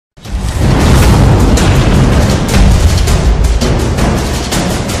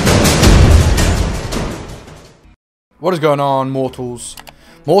What is going on, mortals?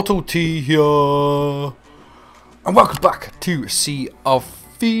 Mortal T here, and welcome back to Sea of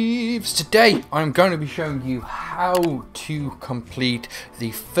Thieves. Today I'm going to be showing you how to complete the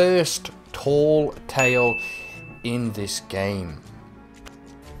first tall tale in this game.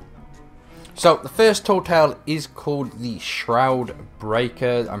 So the first tall tale is called the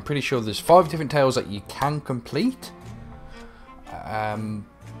Shroudbreaker. I'm pretty sure there's 5 different tales that you can complete.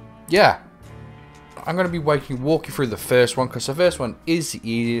 Yeah. I'm going to be walking through the first one because the first one is the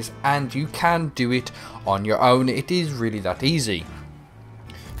easiest and you can do it on your own. It is really that easy.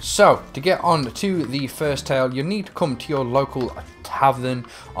 So to get on to the first tale, you need to come to your local tavern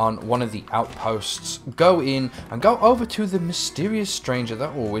on one of the outposts. Go in and go over to the mysterious stranger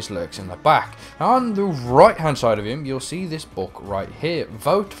that always lurks in the back. Now, on the right hand side of him, you'll see this book right here.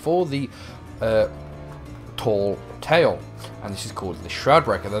 Vote for the tall tale, and this is called the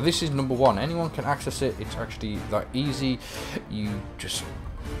Shroudbreaker. Now this is number 1. Anyone can access it. It's actually that easy. You just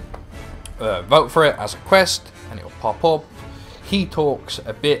vote for it as a quest and it'll pop up. He talks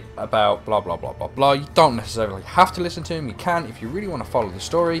a bit about blah blah blah blah blah. You don't necessarily have to listen to him. You can if you really want to follow the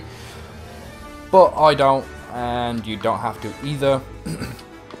story, but I don't, and you don't have to either.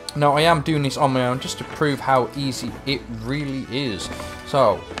 Now I am doing this on my own just to prove how easy it really is.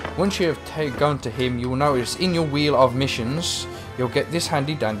 So once you have gone to him, you will notice in your wheel of missions you'll get this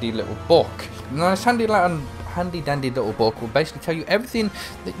handy dandy little book. Now this handy dandy little book will basically tell you everything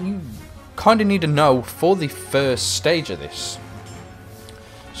that you kind of need to know for the first stage of this.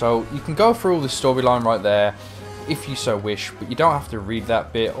 So you can go through all the storyline right there if you so wish, but you don't have to read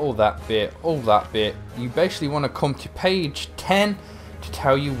that bit, all that bit, all that bit. You basically want to come to page 10 to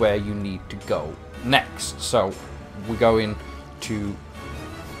tell you where you need to go next. So we go in to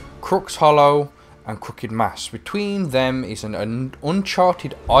Crook's Hollow and Crooked Mass. Between them is an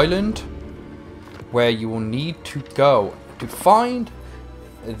uncharted island where you will need to go to find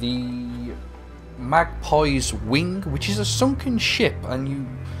the Magpie's wing, which is a sunken ship, and you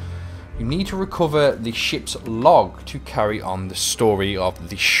need to recover the ship's log to carry on the story of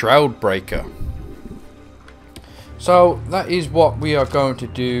the Shroudbreaker. So that is what we are going to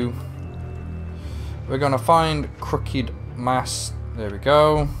do. We're going to find Crooked Mass. There we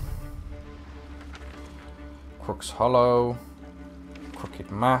go. Crook's Hollow,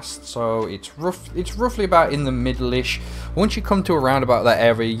 Crooked Mast. So it's roughly about in the middle-ish. Once you come to around about that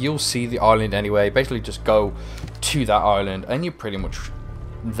area, you'll see the island anyway. Basically just go to that island and you're pretty much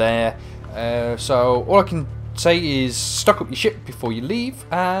there. So all I can say is stock up your ship before you leave,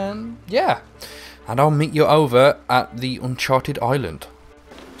 and yeah, and I'll meet you over at the Uncharted Island.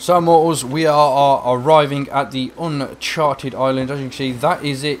 So mortals, we are arriving at the Uncharted Island. As you can see, that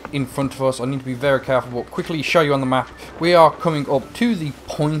is it in front of us. I need to be very careful, but quickly show you on the map. We are coming up to the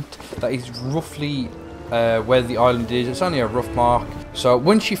point that is roughly where the island is. It's only a rough mark. So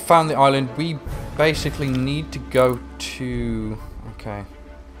once you've found the island, we basically need to go to... Okay,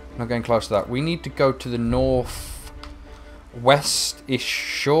 not getting close to that. We need to go to the northwest-ish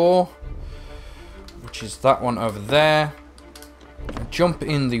shore, which is that one over there. Jump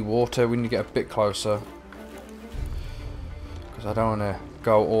in the water. We need to get a bit closer because I don't want to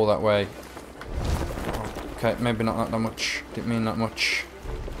go all that way. Okay, maybe not that much. Didn't mean that much.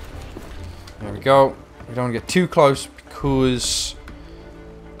 There we go. We don't want to get too close because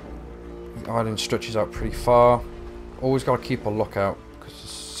the island stretches out pretty far. Always got to keep a lookout because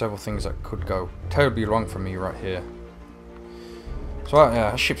there's several things that could go terribly wrong for me right here. So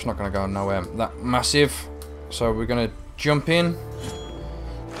yeah, a ship's not going to go nowhere that massive. So we're going to jump in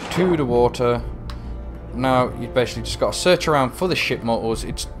to the water. Now you basically just got to search around for the ship, mortals.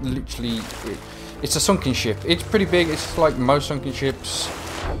 It's literally it's a sunken ship. It's pretty big. It's like most sunken ships.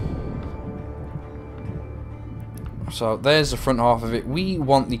 So there's the front half of it. We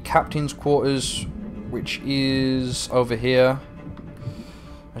want the captain's quarters, which is over here,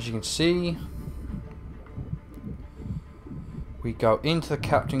 as you can see. We go into the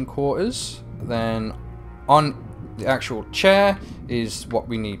captain quarters, then on the actual chair is what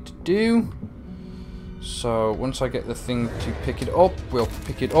we need to do. So once I get the thing to pick it up, we'll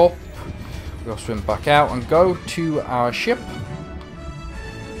pick it up. We'll swim back out and go to our ship.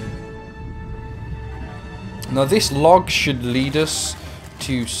 Now this log should lead us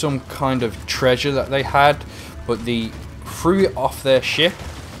to some kind of treasure that they had, but they threw it off their ship.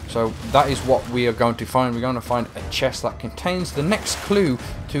 So that is what we are going to find. We're going to find a chest that contains the next clue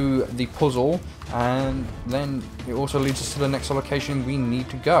to the puzzle, and then it also leads us to the next location we need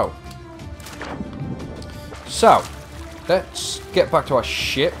to go. So let's get back to our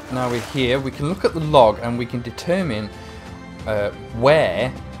ship. Now we're here. We can look at the log and we can determine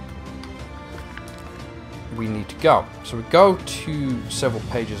where we need to go. So we go to several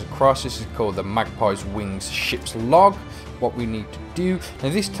pages across. This is called the Magpie's Wings ship's log. What we need to do. Now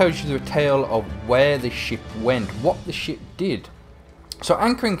this tells you the tale of where the ship went, what the ship did. So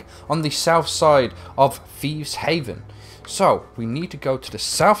anchoring on the south side of Thieves Haven. So we need to go to the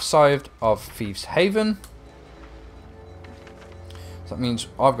south side of Thieves Haven. So that means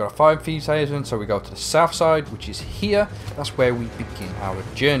I've got a 5 Thieves Haven, so we go to the south side, which is here. That's where we begin our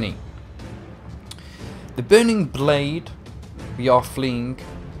journey. The Burning Blade, we are fleeing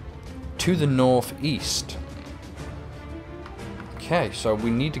to the northeast. Okay, so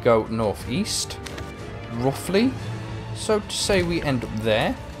we need to go northeast, roughly. So to say we end up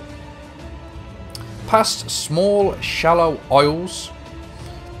there. Past small, shallow isles.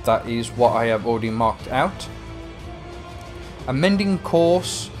 That is what I have already marked out. Amending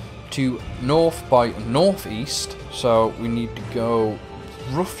course to north by northeast. So we need to go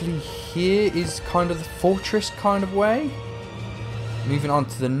roughly here is kind of the fortress kind of way. Moving on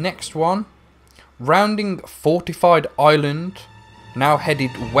to the next one. Rounding fortified island. Now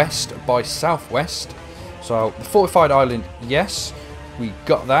headed west by southwest. So the fortified island, yes, we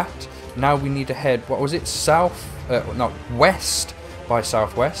got that. Now we need to head, what was it, west by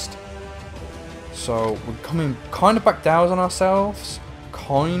southwest. So we're coming kind of back down on ourselves,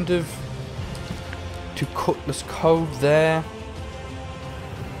 kind of to Cutlass Cove there.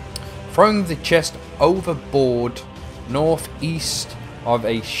 Throwing the chest overboard northeast of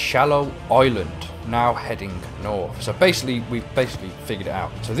a shallow island. Now heading north. So basically we've figured it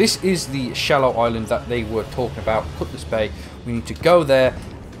out. So this is the shallow island that they were talking about, Cutlass Bay. We need to go there,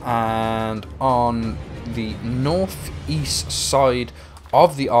 and on the northeast side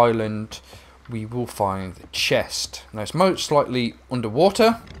of the island we will find the chest. Now it's most likely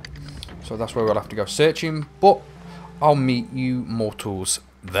underwater, so that's where we'll have to go searching, but I'll meet you mortals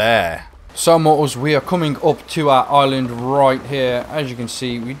there. So mortals, we are coming up to our island right here. As you can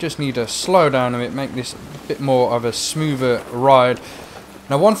see, we just need to slow down a bit, make this a bit more of a smoother ride.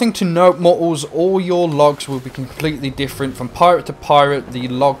 Now one thing to note, mortals, all your logs will be completely different. From pirate to pirate, the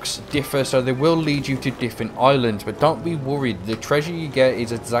logs differ, so they will lead you to different islands. But don't be worried, the treasure you get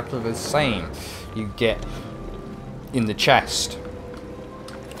is exactly the same you get in the chest.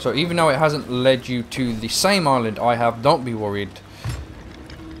 So even though it hasn't led you to the same island I have, don't be worried.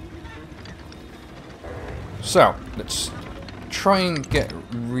 So, let's try and get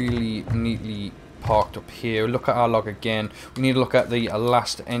really neatly parked up here. Look at our log again. We need to look at the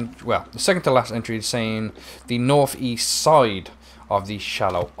the second to last entry, saying the northeast side of the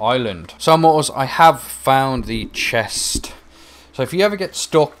shallow island. So mortals, I have found the chest. So if you ever get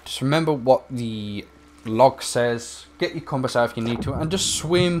stuck, just remember what the log says. Get your compass out if you need to, and just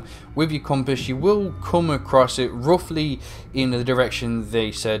swim with your compass. You will come across it roughly in the direction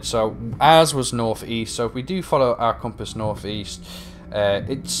they said. So ours was northeast, so if we do follow our compass northeast,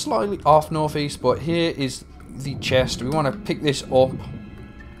 it's slightly off northeast, but here is the chest. We want to pick this up,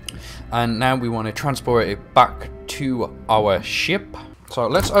 and now we want to transport it back to our ship. So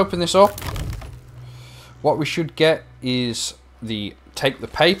let's open this up. What we should get is take the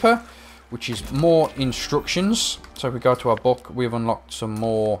paper, which is more instructions. So if we go to our book, we've unlocked some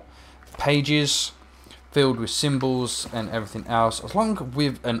more pages filled with symbols and everything else, along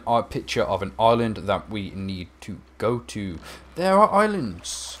with a picture of an island that we need to go to. There are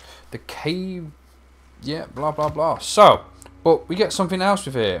islands, the cave, yeah, blah blah blah. So, but we get something else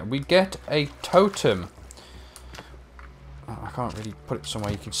with here. We get a totem. I can't really put it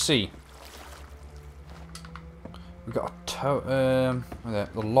somewhere you can see. We got a totem. The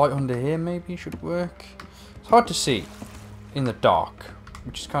light under here maybe should work. It's hard to see in the dark,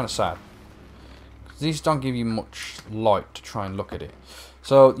 which is kind of sad. These don't give you much light to try and look at it.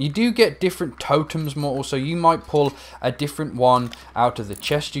 So you do get different totems more. So you might pull a different one out of the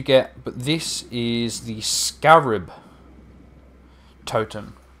chest you get. But this is the scarab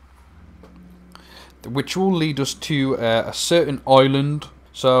totem, which will lead us to a certain island.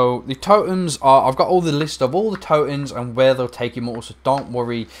 So the totems are, I've got all the list of all the totems and where they'll take you more, so don't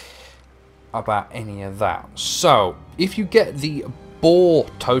worry about any of that. So if you get the boar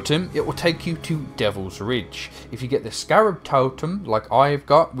totem, it will take you to Devil's Ridge. If you get the scarab totem, like I've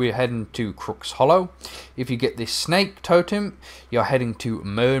got, we're heading to Crook's Hollow. If you get the snake totem, you're heading to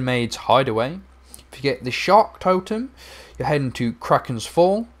Mermaid's Hideaway. If you get the shark totem, you're heading to Kraken's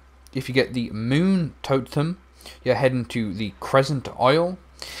Fall. If you get the moon totem, you're heading to the Crescent Isle.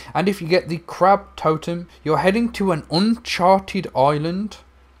 And if you get the crab totem, you're heading to an uncharted island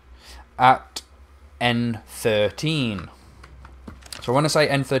at N13. So when I say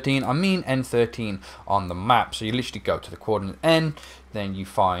N13, I mean N13 on the map. So you literally go to the coordinate N, then you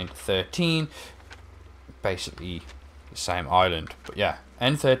find 13, basically the same island. But yeah,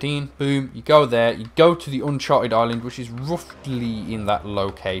 N13, boom, you go there, you go to the Uncharted Island, which is roughly in that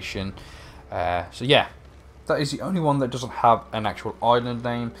location. So yeah, that is the only one that doesn't have an actual island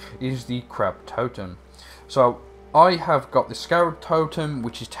name, is the Crab Totem. So I have got the Scarab Totem,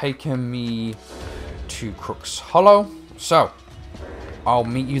 which is taking me to Crooks Hollow. So I'll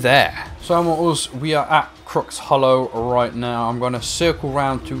meet you there. So we are at Crooks Hollow right now. I'm going to circle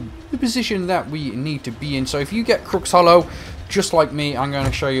around to the position that we need to be in. So if you get Crooks Hollow, just like me, I'm going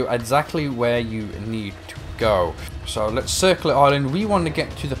to show you exactly where you need to go. So let's circle the island. We want to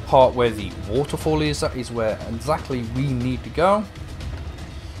get to the part where the waterfall is. That is where exactly we need to go.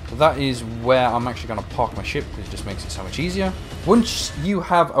 So that is where I'm actually going to park my ship, because it just makes it so much easier. Once you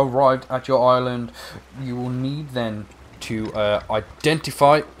have arrived at your island, you will need then to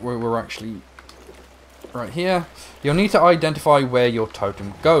identify where we're actually right here. You'll need to identify where your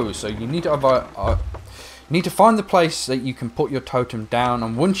totem goes. So you need to find the place that you can put your totem down,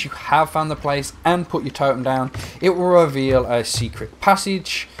 and once you have found the place and put your totem down, it will reveal a secret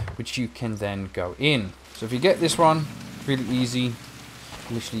passage which you can then go in. So if you get this one, really easy.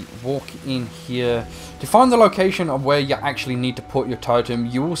 Literally walk in here. To find the location of where you actually need to put your totem,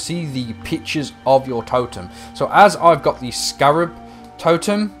 you will see the pictures of your totem. So as I've got the Scarab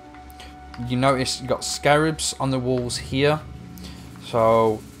Totem, you notice you got scarabs on the walls here.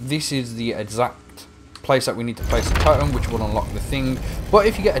 So this is the exact place that we need to place the totem, which will unlock the thing. But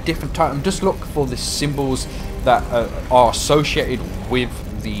if you get a different totem, just look for the symbols that are associated with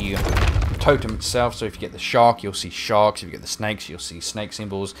the totem itself. So if you get the shark, you'll see sharks. If you get the snakes, you'll see snake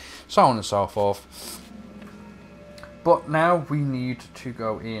symbols, so on and so forth. But now we need to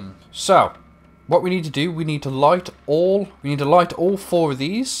go in. So what we need to do, we need to light all 4 of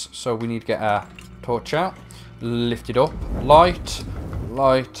these. So we need to get our torch out, lift it up, light it.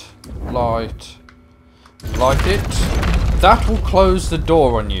 That will close the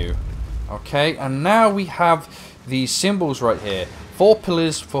door on you. Okay, and now we have these symbols right here. 4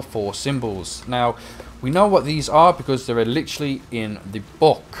 pillars for 4 symbols. Now, we know what these are because they're literally in the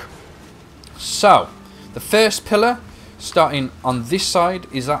book. So, the first pillar, starting on this side,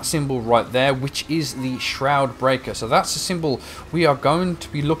 is that symbol right there, which is the Shroudbreaker. So that's the symbol we are going to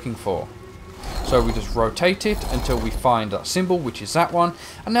be looking for. So we just rotate it until we find that symbol, which is that one.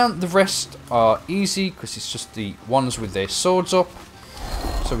 And now the rest are easy because it's just the ones with their swords up.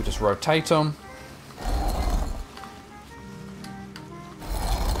 So we just rotate them.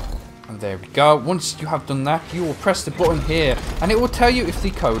 There we go. Once you have done that, you will press the button here and it will tell you if the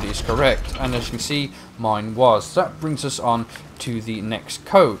code is correct, and as you can see, mine was. So that brings us on to the next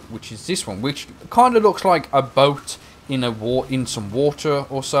code, which is this one, which kind of looks like a boat in some water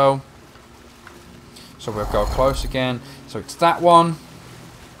or so. So we'll go close again. So it's that one,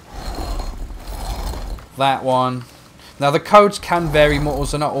 that one. Now the codes can vary,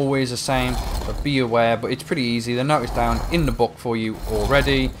 mortals, they're not always the same, so be aware, but it's pretty easy. They're noted down in the book for you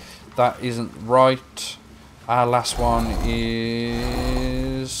already. That isn't right. Our last one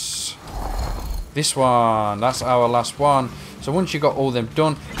is this one. That's our last one. So once you've got all them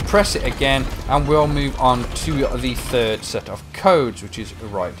done, press it again and we'll move on to the third set of codes, which is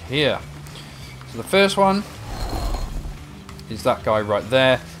right here. So the first one is that guy right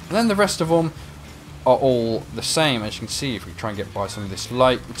there, and then the rest of them are all the same. As you can see, if we try and get by some of this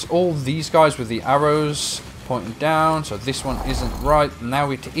light, it's all these guys with the arrows pointing down. So this one isn't right.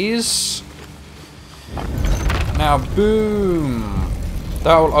 Now it is. Now boom,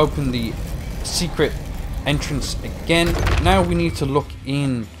 that will open the secret entrance again. Now we need to look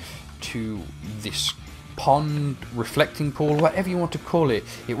in to this pond, reflecting pool, whatever you want to call it.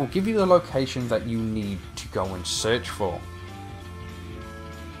 It will give you the location that you need to go and search for.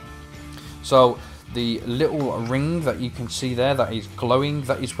 So the little ring that you can see there that is glowing,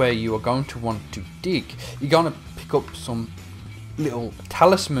 that is where you are going to want to dig. You're going to pick up some little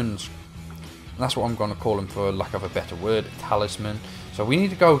talismans. That's what I'm going to call them, for lack of a better word, talisman. So we need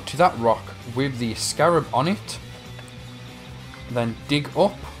to go to that rock with the scarab on it, then dig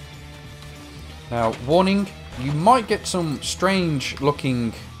up. Now, warning, you might get some strange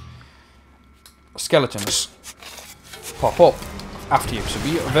looking skeletons pop up after you, so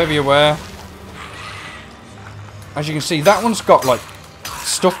be very aware. As you can see, that one's got like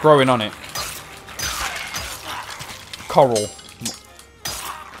stuff growing on it. Coral.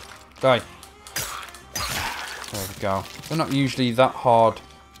 Die. There we go. They're not usually that hard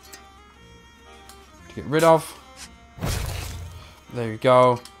to get rid of. There we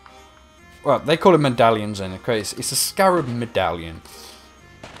go. Well, they call it medallions in it. It's a scarab medallion.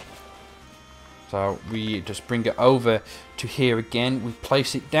 So we just bring it over to here again. We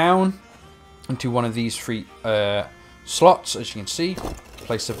place it down. into one of these 3 slots, as you can see.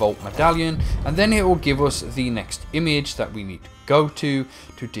 Place the vault medallion, and then it will give us the next image that we need to go to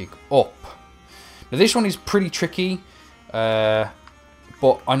dig up. Now this one is pretty tricky, but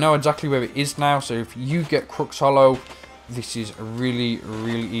I know exactly where it is now. So if you get Crux Hollow, this is really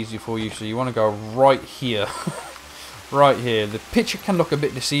easy for you. So you want to go right here. Right here. The picture can look a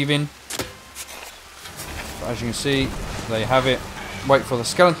bit deceiving, but as you can see, there you have it. Wait for the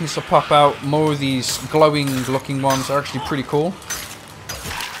skeletons to pop out. More of these glowing looking ones are actually pretty cool.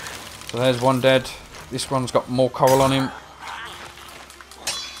 So there's one dead. This one's got more coral on him.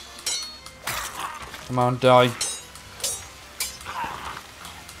 Come on, die.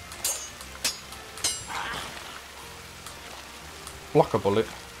 Block a bullet.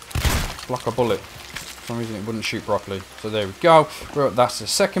 Block a bullet. For some reason it wouldn't shoot properly. So there we go. That's the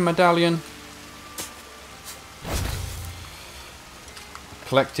second medallion.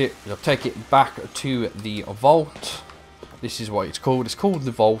 Collect it. You'll take it back to the vault. This is what it's called. It's called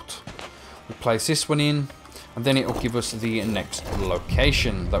the vault. We place this one in, and then it will give us the next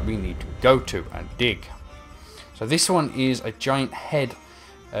location that we need to go to and dig. So this one is a giant head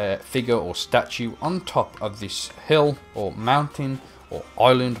figure or statue on top of this hill or mountain or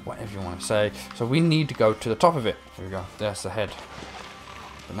island, whatever you want to say. So we need to go to the top of it. There we go. There's the head.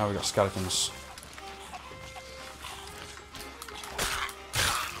 But now we've got skeletons.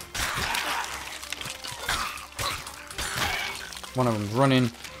 One of them's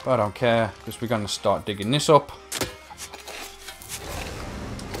running, but I don't care because we're going to start digging this up.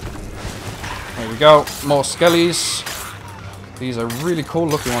 There we go, more skellies. These are really cool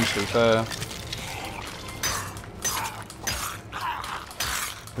looking ones to be fair.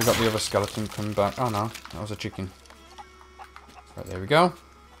 We got the other skeleton coming back. Oh no, that was a chicken. Right, there we go.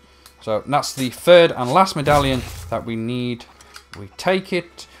 So that's the third and last medallion that we need. We take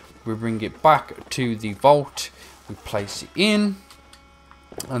it, we bring it back to the vault. We place it in,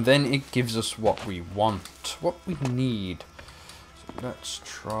 and then it gives us what we want, what we need. So let's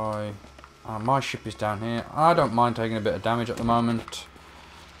try. My ship is down here. I don't mind taking a bit of damage at the moment,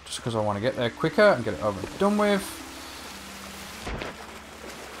 just because I want to get there quicker and get it over and done with.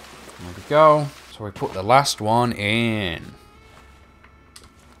 There we go. So we put the last one in,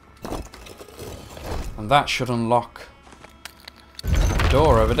 and that should unlock the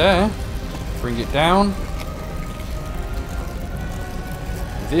door over there. Bring it down.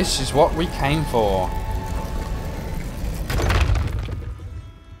 This is what we came for.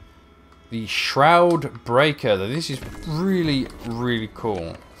 The Shroudbreaker. This is really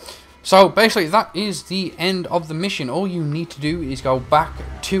cool. So basically that is the end of the mission. All you need to do is go back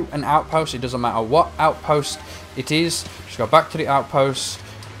to an outpost. It doesn't matter what outpost it is. Just go back to the outpost.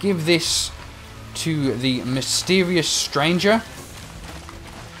 Give this to the mysterious stranger.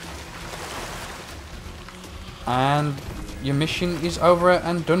 And your mission is over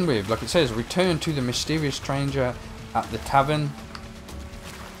and done with. Like it says, return to the mysterious stranger at the tavern.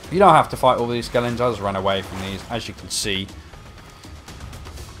 You don't have to fight all these skeletons. I just ran away from these, as you can see.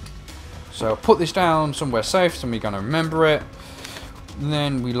 So put this down somewhere safe, so we're going to remember it. And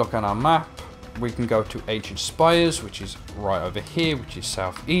then we look on our map. We can go to Ancient Spires, which is right over here, which is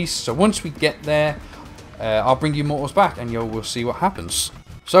southeast. So once we get there, I'll bring you mortals back, and we'll see what happens.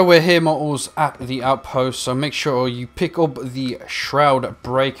 So we're here, mortals, at the outpost, so make sure you pick up the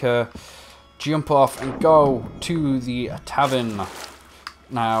Shroudbreaker, jump off and go to the tavern.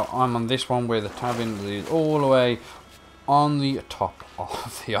 Now, I'm on this one where the tavern is all the way on the top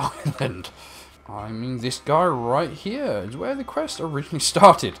of the island. I mean, this guy right here is where the quest originally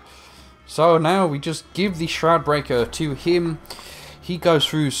started. So now we just give the Shroudbreaker to him. He goes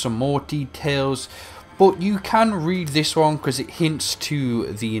through some more details. But you can read this one because it hints to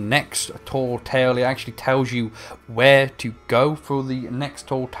the next tall tale. It actually tells you where to go for the next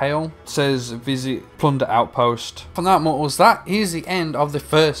tall tale. It says visit Plunder Outpost. From that, mortals, that is the end of the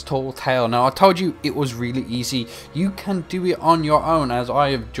first tall tale. Now, I told you it was really easy. You can do it on your own, as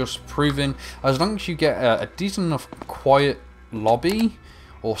I have just proven. As long as you get a decent enough quiet lobby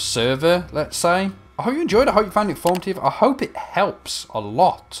or server, let's say. I hope you enjoyed it. I hope you found it informative. I hope it helps a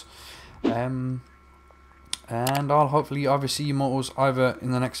lot. And I'll hopefully either see you mortals either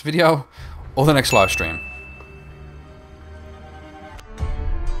in the next video or the next live stream.